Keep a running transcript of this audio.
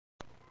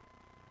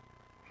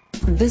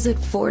Visit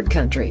Ford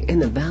Country in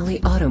the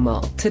Valley Auto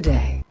Mall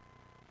today.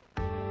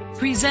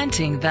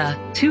 Presenting the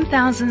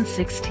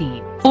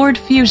 2016 Ford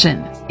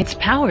Fusion. It's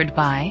powered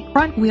by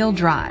front-wheel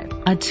drive,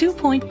 a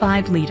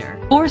 2.5-liter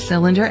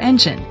 4-cylinder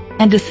engine,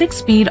 and a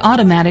 6-speed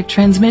automatic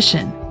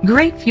transmission.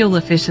 Great fuel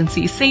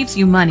efficiency saves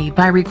you money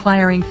by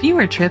requiring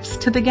fewer trips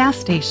to the gas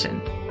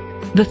station.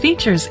 The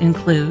features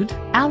include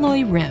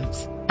alloy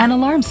rims, an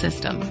alarm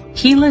system,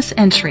 keyless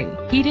entry,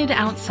 heated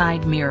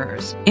outside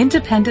mirrors,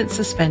 independent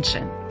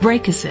suspension,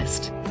 brake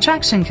assist,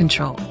 traction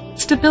control,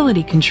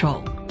 stability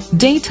control,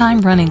 daytime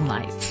running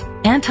lights,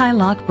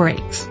 anti-lock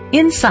brakes.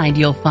 Inside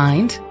you'll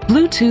find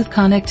Bluetooth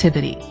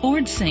connectivity,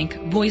 Ford Sync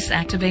voice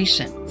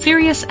activation,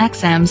 Sirius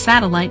XM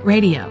satellite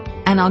radio,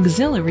 an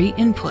auxiliary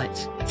input,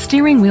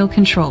 steering wheel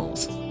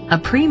controls, a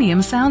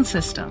premium sound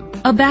system,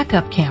 a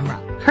backup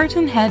camera,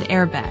 curtain head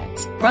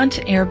airbags, front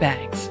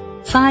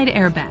airbags, side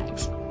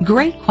airbags.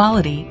 Great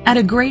quality at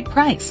a great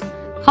price.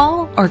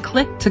 Call or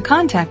click to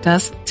contact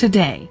us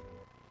today.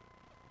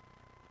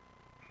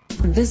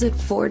 Visit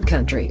Ford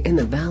Country in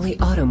the Valley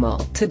Auto Mall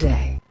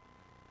today.